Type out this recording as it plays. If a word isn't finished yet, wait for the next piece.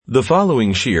The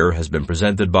following shir has been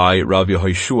presented by Rav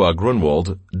Yehoshua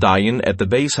Grunwald, Dayan at the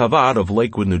Beis Havad of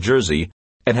Lakewood, New Jersey,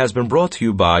 and has been brought to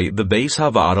you by the Beis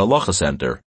Havad Halacha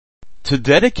Center. To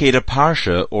dedicate a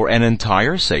parsha or an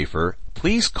entire sefer,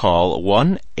 please call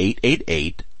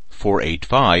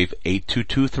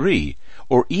 1-888-485-8223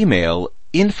 or email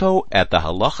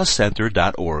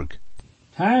info@thehalachacenter.org.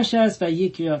 Parashas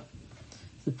Vayikra.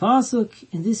 The pasuk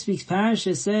in this week's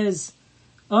parasha says,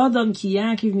 Adam ki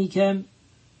yakiv mikem,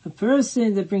 a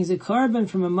person that brings a carbon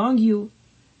from among you.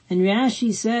 And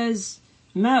Rashi says,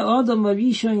 Ma Adam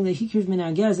Marishain lehikriv min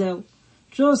hagazel,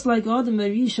 just like Adam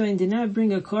Marishain did not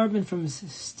bring a carbon from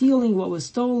stealing what was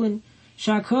stolen.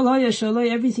 Shakol haya shaloi,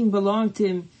 everything belonged to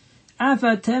him.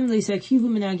 Afatem leisakivu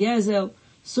min hagazel,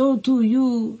 so too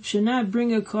you should not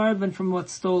bring a carbon from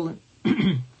what's stolen.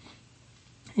 In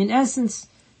essence,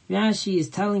 Rashi is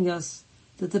telling us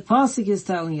that the pasuk is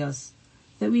telling us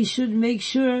that we should make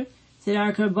sure that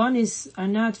our karbanis are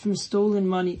not from stolen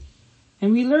money.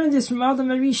 And we learned this from Adam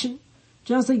Arishan.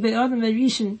 Just like by Adam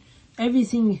Arishan,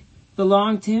 everything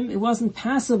belonged to him. It wasn't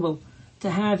possible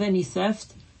to have any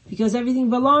theft because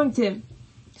everything belonged to him.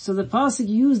 So the pasuk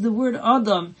used the word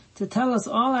Adam to tell us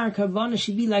all our karbanis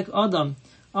should be like Adam.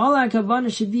 All our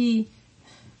karbanis should be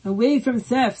away from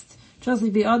theft. Just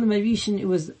like by Adam Arishan, it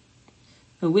was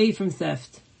away from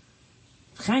theft.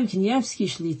 Chaim Kanievsky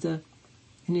Shlita,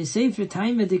 in his Sefer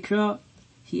Taima Dekra,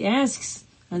 he asks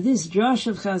on this drash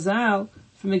of Chazal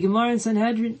from a Gemara in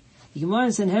Sanhedrin. The Gemara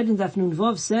in Sanhedrin Daf Nun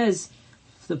Vav says,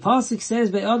 the pasuk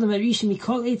says by Adam Arishan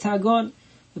Mikol Eit Hagon.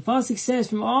 The pasuk says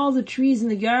from all the trees in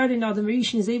the garden Adam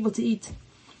Arishan is able to eat.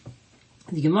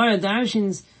 The Gemara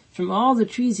darshans from all the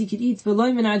trees he could eat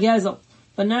v'loy min hagazel,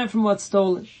 but not from what's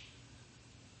stolen.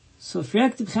 So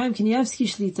fragt Chaim Kanievsky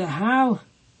Shlita, how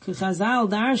could Chazal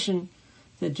darshan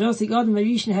that just like Adam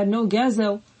Arishan had no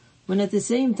gazel, when at the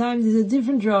same time there's a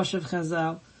different drash of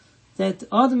Chazal, that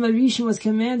Adam Arishan was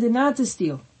commanded not to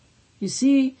steal. You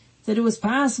see that it was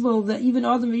possible that even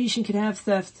Adam Arishan could have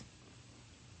theft.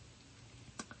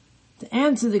 To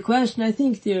answer the question, I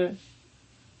think there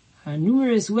are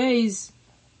numerous ways.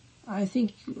 I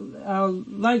think I'll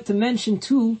like to mention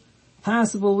two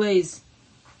possible ways.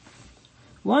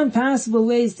 One possible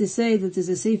way is to say that there's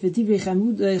a Sefer Divrei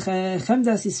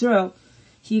Chemdas Yisrael.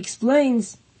 He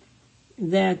explains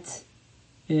that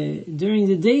during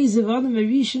the days of Adam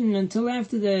Arishan, until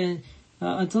after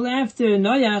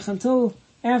Noach, until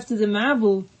after the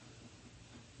Mabul,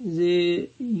 the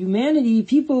humanity,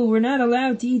 people were not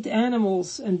allowed to eat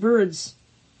animals and birds,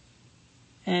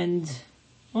 and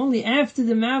only after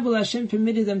the Mabul Hashem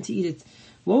permitted them to eat it.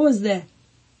 What was the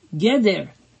Geder?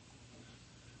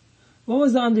 What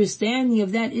was the understanding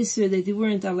of that Isser that they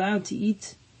weren't allowed to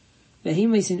eat?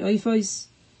 Behemoths and Oifos.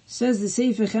 Says the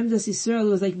Sefer Chemdas Yisrael, it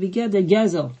was like Begeder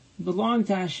Gezel. It belonged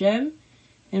to Hashem,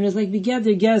 and it was like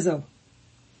Begeder Gezel.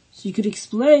 So you could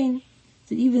explain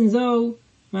that even though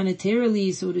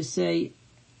monetarily, so to say,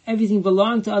 everything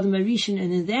belonged to Adam Arishan,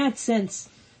 and in that sense,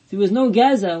 there was no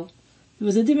Gezel, there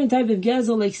was a different type of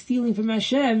Gezel, like stealing from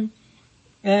Hashem,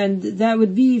 and that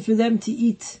would be for them to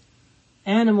eat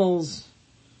animals,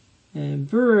 and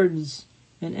birds,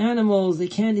 and animals. They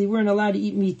weren't allowed to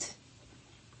eat meat.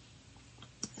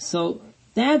 So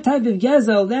that type of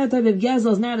gezel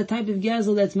is not a type of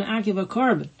gezel that's ma'akiv a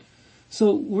carbon.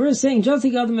 So we're saying just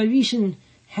like Adam Arishan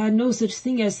had no such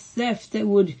thing as theft that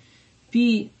would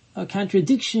be a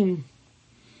contradiction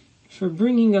for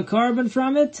bringing a carbon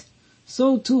from it,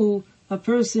 so too a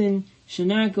person should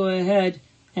not go ahead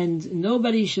and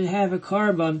nobody should have a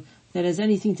carbon that has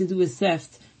anything to do with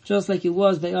theft, just like it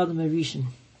was by Adam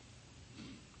Arishan.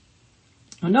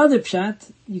 Another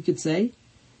pshat, you could say,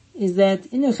 is that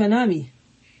in a Chanami,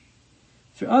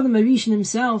 for Adam Arishan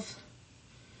himself,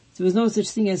 there was no such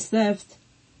thing as theft,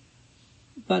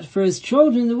 but for his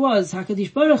children there was.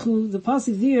 HaKadosh Baruch Hu, the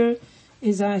pasuk there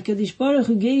is HaKadosh Baruch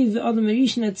Hu gave Adam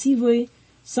Arishan a tzivui,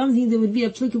 something that would be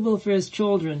applicable for his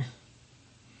children.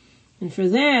 And for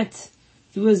that,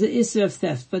 there was the issue of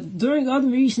theft. But during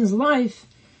Adam Arishan's life,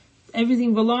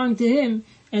 everything belonged to him,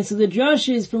 and so the drush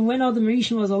is from when Adam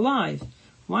Arishan was alive.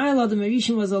 While Adam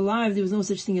Arishan was alive, there was no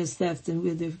such thing as theft, and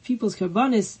with the people's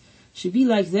karbanis should be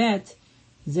like that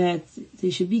they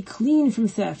should be clean from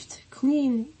theft.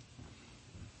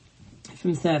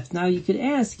 Now you could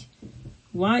ask,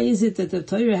 why is it that the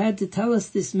Torah had to tell us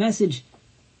this message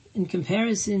in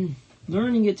comparison,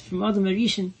 learning it from Adam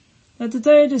Arishan, that the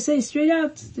Torah to say straight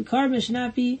out, the carbon should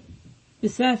not be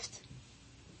with theft?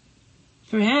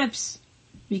 Perhaps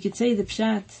we could say the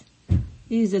pshat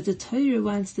is that the Torah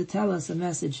wants to tell us a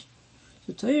message.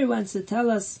 The Torah wants to tell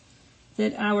us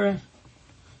that our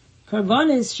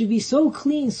Karbanis should be so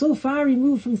clean, so far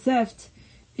removed from theft.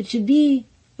 It should be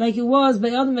like it was by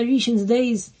Adam Arishan's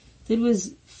days, that it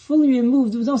was fully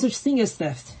removed. There was no such thing as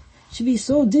theft. It should be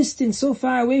so distant, so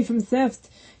far away from theft.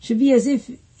 It should be as if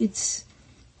it's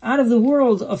out of the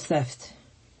world of theft.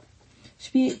 It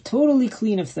should be totally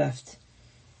clean of theft.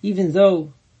 Even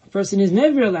though a person is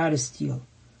never allowed to steal.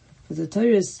 But the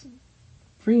Torah is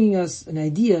bringing us an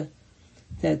idea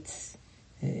that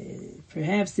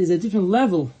perhaps there's a different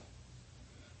level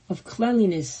of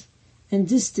cleanliness and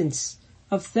distance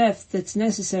of theft that's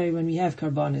necessary when we have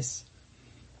karbanis.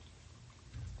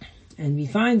 And we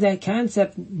find that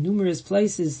concept in numerous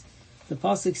places. The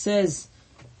pasuk says,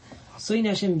 "Soin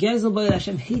Hashem gezel, but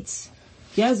Hashem hates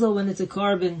gezel when it's a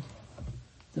carbon."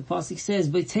 The pasuk says,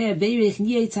 "B'tei beirich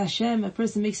niyetz Hashem." A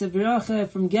person makes a bracha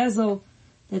from gezel.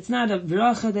 That's not a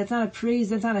bracha. That's not a praise.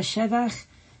 That's not a shevach.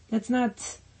 That's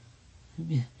not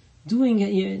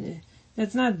doing.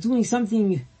 That's not doing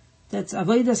something that's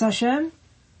avodas Hashem.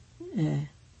 B'tei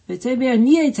beirich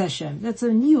niyetz Hashem. That's a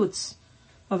niyutz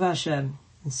of Hashem.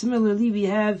 And similarly, we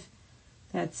have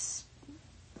that's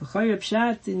the Chayr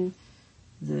Pshat in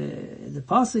the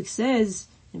pasuk says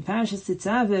in Parashas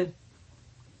Tetzaveh.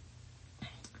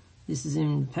 This is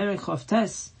in Perek Chof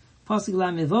Tes, pasuk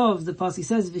Lamevov. The pasuk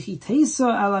says, "V'chiteiso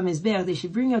ala mizbeach." They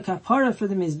should bring a kapara for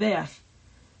the mizbeach.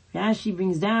 Rashi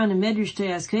brings down in Medrash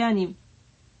Toyas Koyanim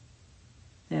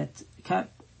that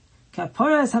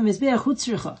kaparas hamizbeach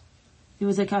hutzricha. There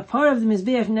was a kapara of the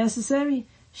mizbeach necessary.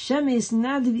 Shemis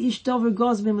nadiv ish dover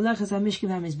goz b'melechas hamishkav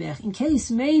hamizbeach. In case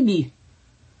maybe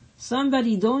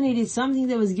somebody donated something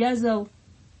that was gezel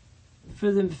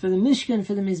for the mishkan,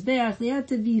 for the mizbeach, they had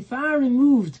to be far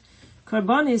removed.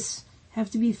 Karbanis have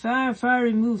to be far, far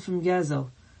removed from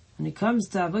gezel. When it comes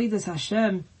to avodas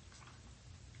Hashem,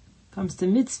 comes to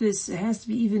mitzvahs, it has to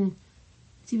be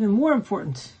it's even more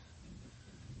important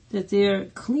that they're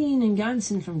clean and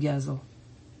ganzen from gezel.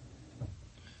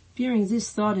 Bearing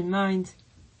this thought in mind,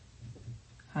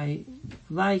 I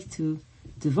like to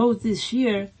devote this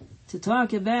year to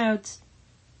talk about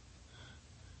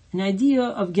an idea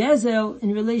of gezel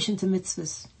in relation to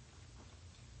mitzvahs.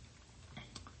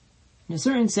 In a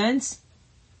certain sense,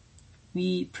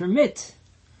 we permit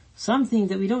something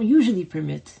that we don't usually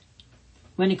permit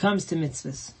when it comes to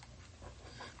mitzvahs.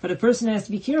 But a person has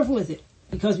to be careful with it,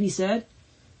 because we said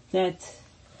that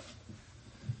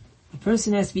a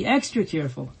person has to be extra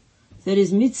careful that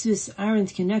his mitzvahs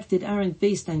aren't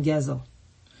based on gezel.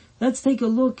 Let's take a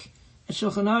look at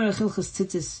Shulchan Aruch Hilchos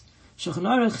Tzitzis. Shulchan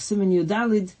Aruch Siman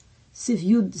Yudalid Sif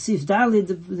Dalid.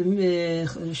 The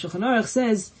Shulchan Aruch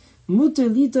says, "Muter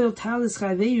litol talis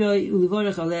chaveiroi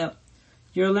ulivorech aleh."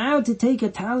 You're allowed to take a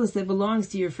talis that belongs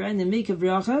to your friend and make a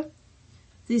bracha.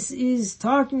 This is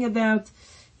talking about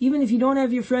even if you don't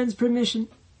have your friend's permission,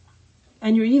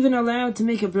 and you're even allowed to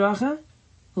make a bracha.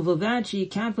 As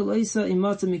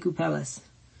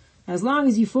long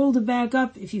as you fold it back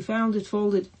up, if you found it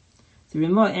folded. The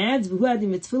Ramah adds,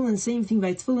 same thing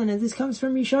by tefillin, and this comes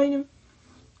from Rishonim.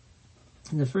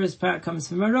 And the first part comes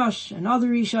from Arash and other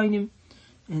Rishonim,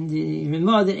 and the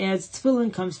Ramah that adds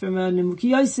tefillin comes from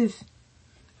Nemuki Yosef.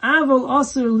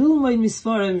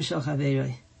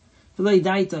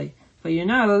 But you're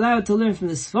not allowed to learn from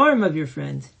the Sfarim of your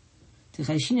friend.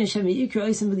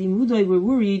 We're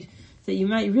worried that you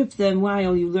might rip them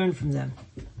while you learn from them.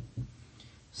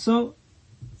 So,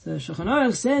 the Shulchan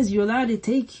Aruch says you're allowed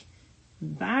to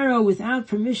borrow without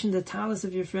permission the talis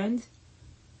of your friend.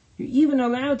 You're even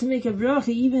allowed to make a bracha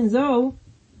even though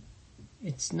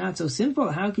it's not so simple.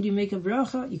 How could you make a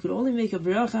bracha? You could only make a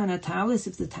bracha on a talis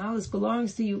if the talis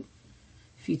belongs to you.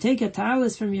 If you take a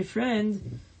talis from your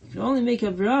friend, you can only make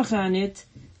a bracha on it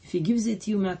if he gives it to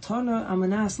you matana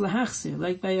amanas lahachsir,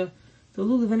 like by the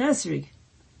lulav and esrig.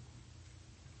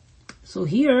 So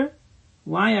here,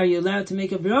 why are you allowed to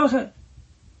make a bracha?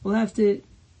 We'll have to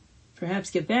perhaps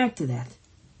get back to that.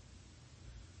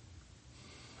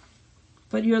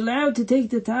 But you're allowed to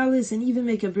take the talis and even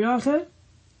make a bracha,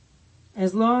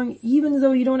 even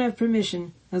though you don't have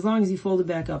permission, as long as you fold it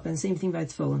back up. And same thing by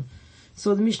tefillin.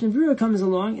 So the Mishnah Berurah comes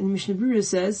along, and the Mishnah Berurah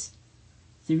says,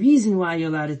 the reason why you're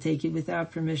allowed to take it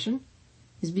without permission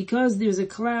is because there's a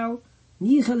klal,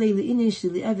 there's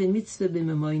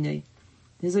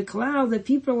a klal that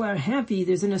people are happy,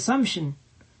 there's an assumption,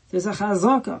 there's a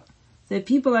chazaka, that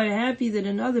people are happy that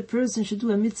another person should do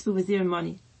a mitzvah with their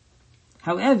money.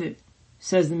 However,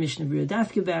 says the Mishnah Berurah,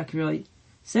 Dafke Bakroi,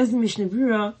 says the Mishnah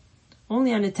Berurah,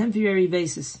 only on a temporary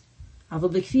basis.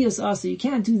 Aval Bekfiyas also, you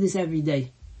can't do this every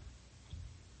day.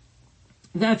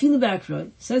 Va'afilu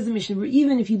Bakroi, says the Mishnah Berurah,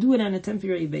 even if you do it on a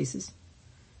temporary basis.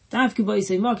 Dafke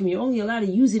Ba'isei Makim, you're only allowed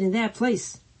to use it in that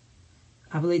place.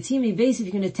 Avaletimi base, if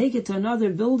you're going to take it to another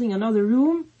building, another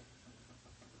room,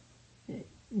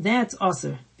 that's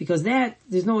aser, because that,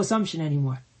 there's no assumption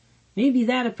anymore. Maybe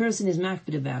that a person is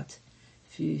makbid about.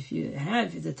 If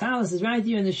the talis is right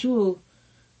there in the shul,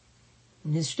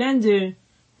 in his stender,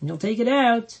 and you'll take it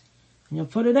out, and you'll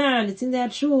put it on, it's in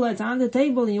that shul, it's on the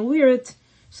table, and you'll wear it,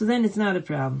 so then it's not a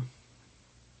problem.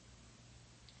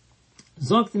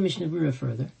 Zok the Mishnah Berurah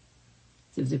further.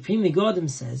 If the Pri Megadim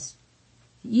says,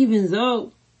 even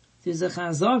though there's a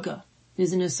chazaka,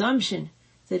 there's an assumption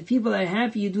that people are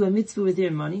happy you do a mitzvah with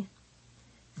their money,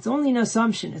 it's only an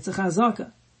assumption, it's a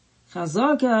chazaka.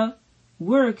 Chazaka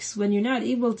works when you're not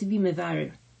able to be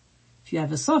mevarer. If you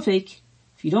have a suffix,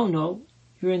 if you don't know,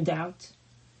 you're in doubt,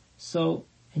 so,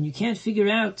 and you can't figure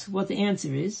out what the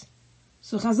answer is,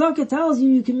 so chazaka tells you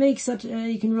you can make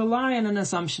you can rely on an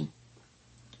assumption.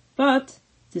 But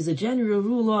there's a general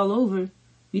rule all over.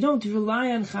 We don't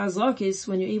rely on chazakis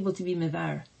when you're able to be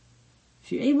mevar.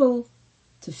 If you're able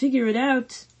to figure it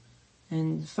out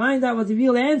and find out what the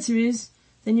real answer is,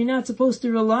 then you're not supposed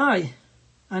to rely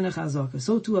on a chazaka.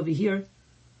 So too over here,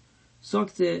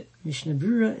 Zok the Mishnah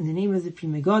Berurah in the name of the Pri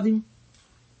Megadim,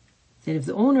 that if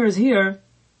the owner is here,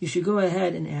 you should go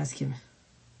ahead and ask him.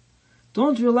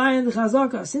 Don't rely on the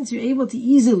chazaka. Since you're able to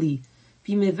easily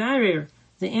be mevarer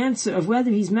the answer of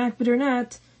whether he's makbid or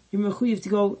not, you're mechuyev to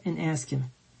go and ask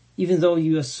him. Even though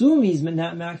you assume he's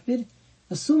not makbid,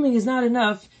 assuming is not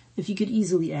enough if you could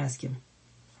easily ask him.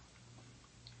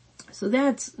 So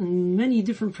that's many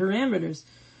different parameters,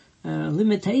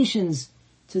 limitations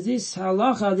to this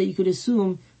halacha that you could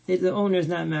assume that the owner is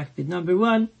not makbid. Number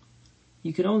one,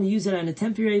 you could only use it on a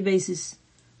temporary basis.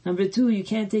 Number two, you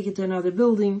can't take it to another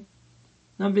building.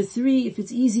 Number three, if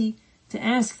it's easy to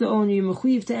ask the owner, you're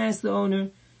mechuyev to ask the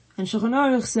owner. And Shulchan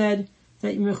Aruch said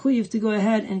that you're mechuyev to go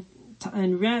ahead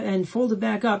and fold it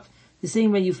back up the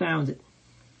same way you found it.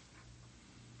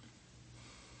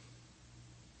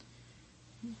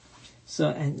 So,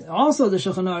 and also the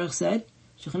Shulchan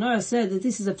Aruch said that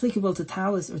this is applicable to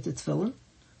talis or to tefillin,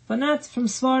 but not from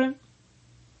svarim.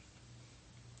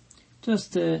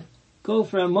 Just to go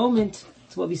for a moment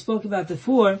to what we spoke about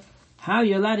before, how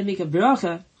you're allowed to make a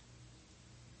bracha.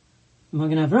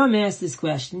 Magen Avraham asked this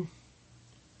question.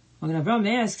 Magen Avraham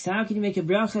asks, how can you make a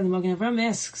bracha? And Magen Avraham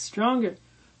asks stronger.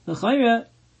 L'chayra,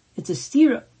 it's a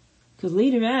stira. Because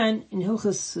later on, in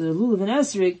Hilchas Lulav and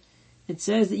Esrig, it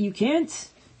says that you can't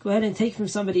go ahead and take from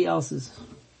somebody else's.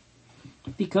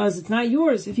 Because it's not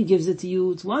yours. If he gives it to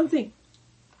you, it's one thing.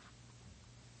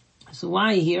 So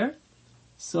why here?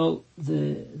 So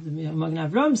the Magen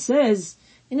Avraham says,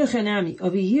 in a chanami,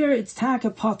 over here it's taka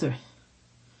potter.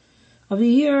 Over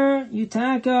here, you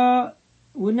taka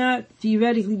would not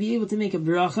theoretically be able to make a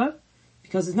bracha,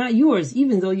 because it's not yours,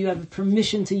 even though you have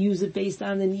permission to use it based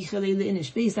on the nichalei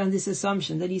le'inish, based on this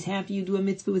assumption that he's happy you do a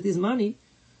mitzvah with his money.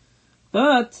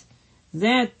 But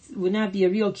that would not be a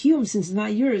real kiyum since it's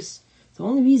not yours. The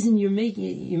only reason you're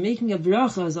making a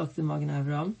bracha, Zok the Magen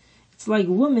Avraham, it's like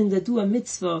women that do a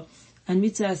mitzvah and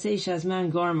mitzvah aseh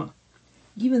shazman garma.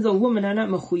 Even though women are not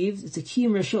mechuyev, it's a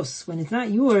kiyum reshus. When it's not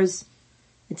yours,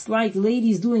 it's like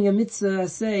ladies doing a mitzvah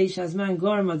aseh shazman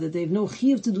garma, that they have no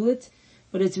chiyuv to do it,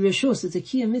 but it's reshus, it's a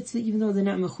kiyum mitzvah even though they're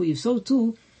not mechuyev. So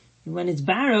too, when it's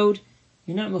borrowed,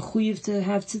 you're not mechuyev to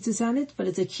have tzitzis on it, but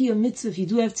it's a kiyum mitzvah if you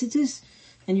do have tzitzis,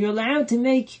 and you're allowed to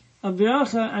make a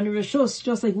bracha on a reshus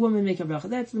just like women make a bracha.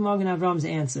 That's the Magen Avraham's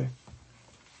answer.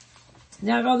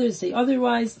 Now others say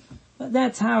otherwise, but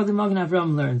that's how the Magen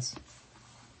Avraham learns.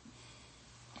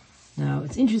 Now,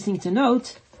 it's interesting to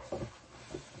note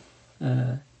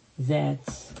that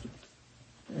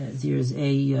there's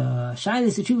a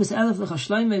Shailis Etshuvas Elef Lecha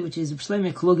Shloimeh, which is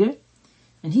Shloimeh Kluger,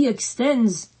 and he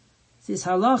extends this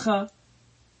halacha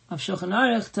of Shulchan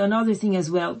Aruch to another thing as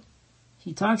well.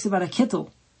 He talks about a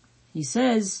kittel. He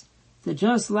says that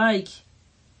just like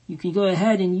you can go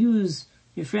ahead and use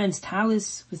your friend's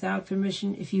talis without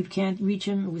permission if you can't reach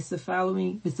him with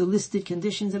the listed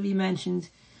conditions that we mentioned,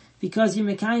 because you're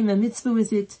mekayim a mitzvah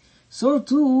with it, so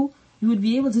too you would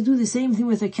be able to do the same thing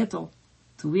with a kittel,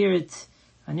 to wear it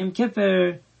on Yom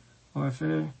Kippur, or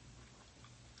for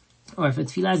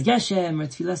tfilas geshem, or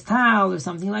tfilas tal, or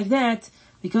something like that,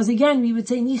 because again we would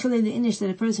say nichalei le'inish that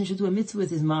a person should do a mitzvah with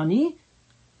his money,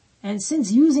 and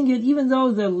since using it, even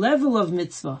though the level of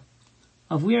mitzvah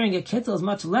of wearing a kittel is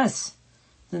much less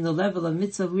than the level of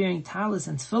mitzvah of wearing talis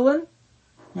and tefillin,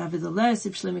 nevertheless,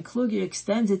 if Shloimeh Kluger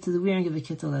extends it to the wearing of a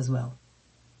kittel as well.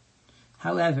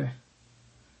 However,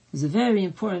 there's a very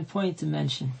important point to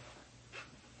mention.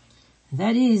 And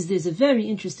that is, there's a very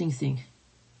interesting thing.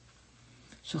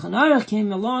 Shulchan Aruch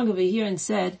came along over here and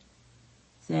said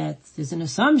that there's an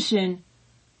assumption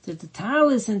that the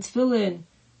talis and tefillin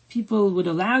people would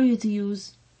allow you to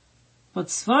use, but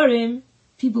Sfarim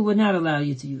people would not allow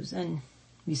you to use. And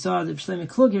we saw that Shlomo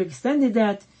Kluger extended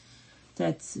that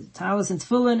talis and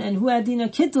tefillin, and hu adina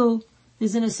kittel,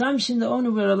 there's an assumption the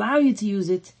owner will allow you to use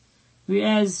it,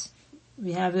 whereas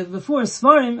we have it before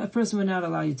Sfarim, a person would not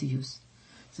allow you to use.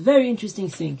 It's a very interesting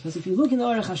thing, because if you look in the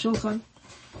Aruch HaShulchan,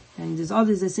 and there's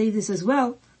others that say this as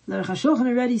well, the Aruch HaShulchan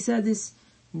already said this,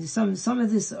 and some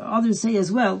of this others say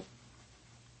as well,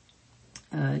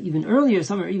 even earlier,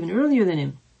 some are even earlier than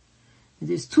him.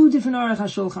 There's two different Aruch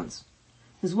HaShulchans.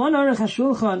 There's one Aruch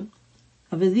HaShulchan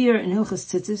of Adir in Hilchas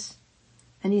Tzitzis,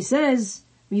 and he says,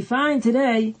 we find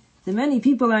today that many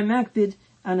people are makbid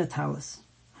on a talis.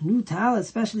 A new talis,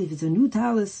 especially if it's a new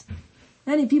talis.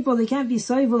 Many people, they can't be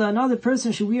soivel that another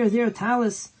person should wear their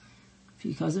talis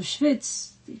because of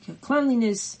shvitz,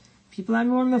 cleanliness. People are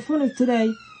more mefunik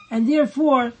today, and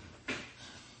therefore,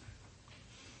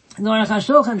 the Aruch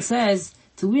HaShulchan says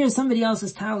to wear somebody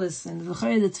else's talis and the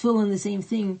tefillin the same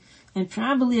thing, and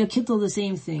probably a kittel the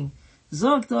same thing.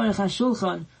 Zok the Aruch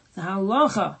HaShulchan, the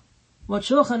halacha, what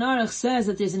Shulchan Aruch says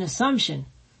that there's an assumption.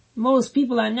 Most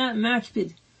people are not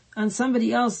makbid on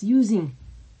somebody else using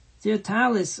their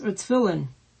talis or tefillin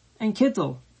and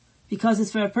kittel because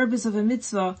it's for a purpose of a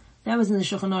mitzvah. That was in the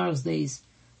Shulchan Aruch's days.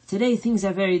 Today things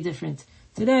are very different.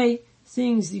 Today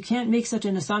things, you can't make such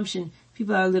an assumption.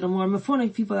 People are a little more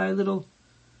mefunik, people are a little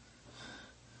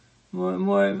more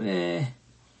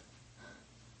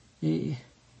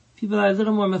people are a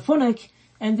little more mefunik,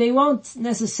 and they won't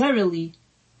necessarily,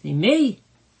 they may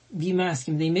be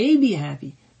masking, they may be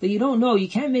happy, but you don't know. You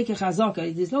can't make a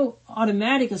chazaka. There's no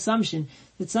automatic assumption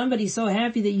that somebody's so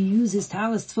happy that you use his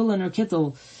talis, tefillin, or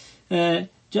kittel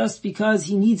just because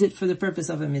he needs it for the purpose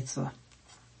of a mitzvah.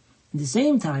 At the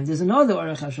same time, there's another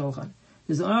Aruch HaShulchan.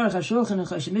 There's an Aruch HaShulchan in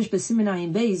Choshen Mishpat Siman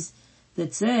Ayin Beis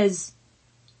that says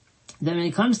that when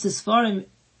it comes to Sfarim,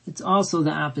 it's also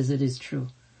the opposite is true.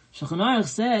 Shulchan Aruch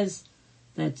says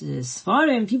that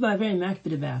Sfarim people are very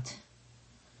makbid about.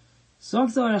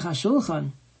 Zok the Aruch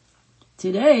HaShulchan,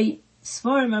 today,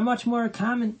 Sfarim are much more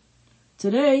common.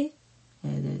 Today, the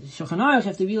Shulchan Aruch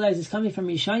have to realize it's coming from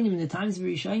Rishonim. In the times of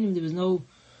Rishonim, there was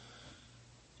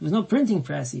no printing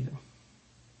press even.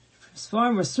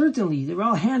 Sfarim were certainly, they were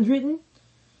all handwritten,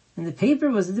 and the paper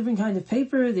was a different kind of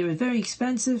paper. They were very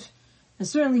expensive, and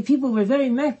certainly people were very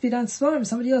makbid on Sfarim,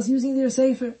 somebody else using their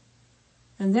sefer.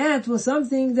 And that was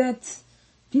something that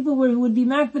people would be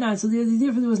makbid on, so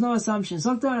therefore there was no assumption.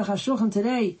 Zok the Aruch HaShulchan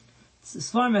today,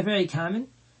 Sfarim are very common.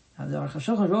 Now the Aruch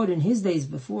HaShulchan wrote in his days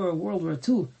before World War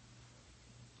II.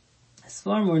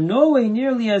 Sfarim were no way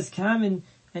nearly as common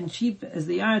and cheap as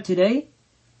they are today.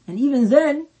 And even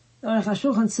then, the Aruch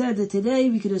HaShulchan said that today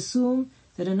we could assume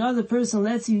that another person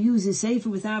lets you use his sefer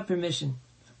without permission.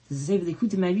 The Sefer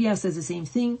Likutei Moharan says the same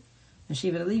thing, and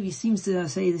Shevet HaLevi seems to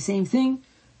say the same thing,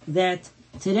 that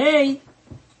today,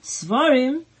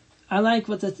 Sfarim are like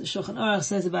what the Shulchan Aruch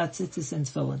says about tzitzis and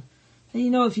tefillin. And you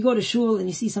know, if you go to shul and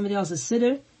you see somebody else's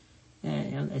siddur,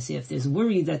 and I say if there's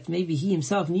worry that maybe he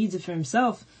himself needs it for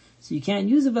himself, so you can't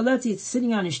use it, but let's say it's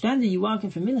sitting on his shtander, you walk in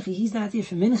for mincha, he's not there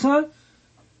for mincha,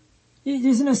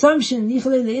 there's an assumption,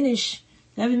 nichalei leinish,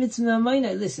 have a mitzvah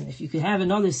amayna. Listen, if you could have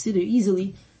another siddur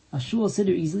easily, a shul siddur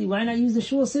easily, why not use the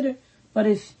shul siddur? But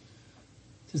if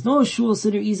there's no shul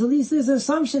siddur easily, so there's an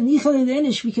assumption, nichalei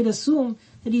leinish, we could assume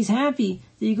that he's happy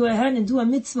that you go ahead and do a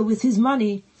mitzvah with his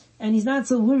money, and he's not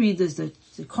so worried. The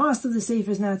cost of the sefer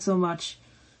is not so much,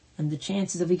 and the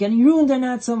chances of it getting ruined are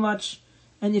not so much.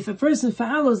 And if a person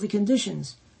follows the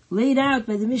conditions laid out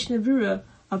by the Mishnah Berurah,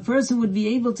 a person would be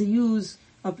able to use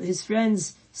his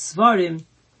friend's Svarim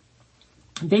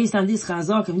based on this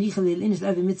chazak of Nichalei Leinish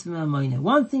Levi Mitzvah Amayna.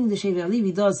 One thing the Shevet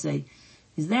HaLevi does say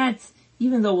is that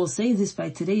even though we'll say this by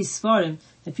today's Svarim,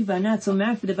 that people are not so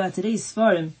makbid about today's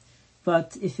Svarim,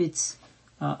 but if it's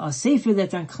a sefer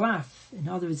that's on klaf, in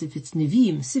other words, if it's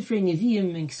Nevi'im, Sifrei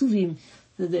Nevi'im and Ksuvim,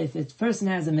 if a person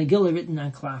has a Megillah written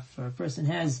on klaf, or a person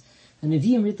has a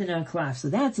Nevi'im written on klaf, so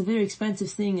that's a very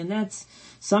expensive thing, and that's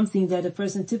something that a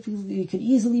person typically could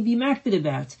easily be makbid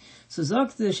about. So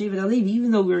Zok the Shevet HaLevi,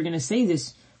 even though we're going to say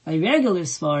this by regular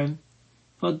Svarim,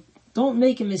 but don't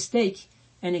make a mistake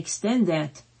and extend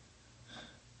that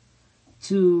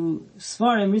to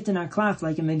Svarim written on klaf,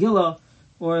 like a Megillah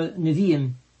or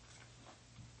Nevi'im.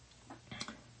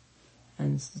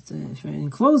 And in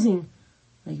closing,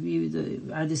 like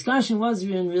our discussion was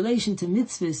in relation to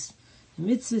mitzvahs.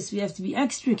 The mitzvahs, we have to be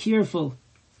extra careful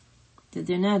that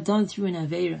they're not done through an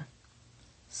aveira.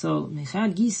 So,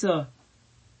 Mechad Gisa,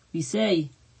 we say,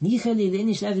 Nichalei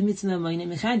Leinish Levi Mitzvah Amayna.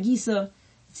 Mechad Gisa,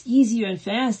 it's easier and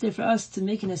faster for us to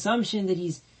make an assumption that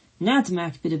he's not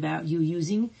makpid about you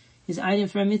using his item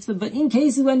for a mitzvah, but in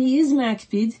cases when he is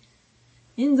makpid,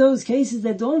 in those cases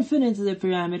that don't fit into the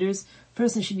parameters, a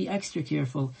person should be extra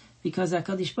careful. Because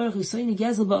HaKadosh Baruch Hu soini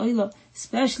gezel ba'oila,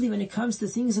 especially when it comes to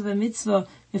things of a mitzvah,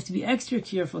 you have to be extra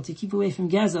careful to keep away from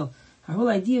gezel. Our whole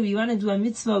idea, we want to do a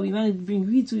mitzvah, we want to bring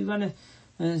ritu, we want to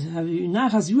have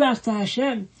nachas ruach to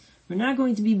Hashem. We're not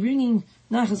going to be bringing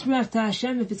nachas ruach to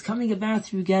Hashem if it's coming about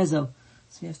through gezel.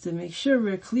 So we have to make sure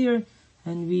we're clear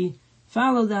and we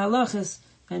follow the halachas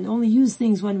and only use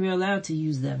things when we're allowed to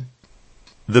use them.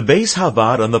 The Beis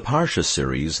Havad on the Parsha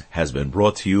series has been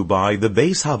brought to you by the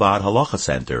Beis Havad Halacha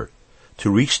Center. To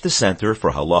reach the Center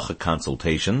for Halacha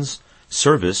consultations,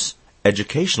 service,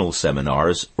 educational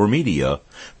seminars, or media,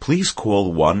 please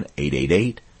call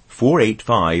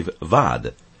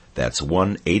 1-888-485-VAD. That's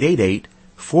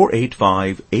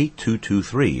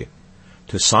 1-888-485-8223.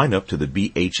 To sign up to the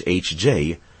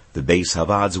BHHJ, the Beis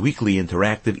Havad's weekly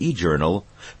interactive e-journal,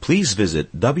 please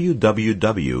visit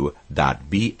www.bhhj.org,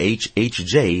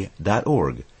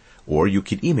 or you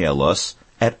can email us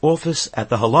at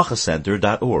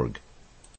office@thehalachacenter.org.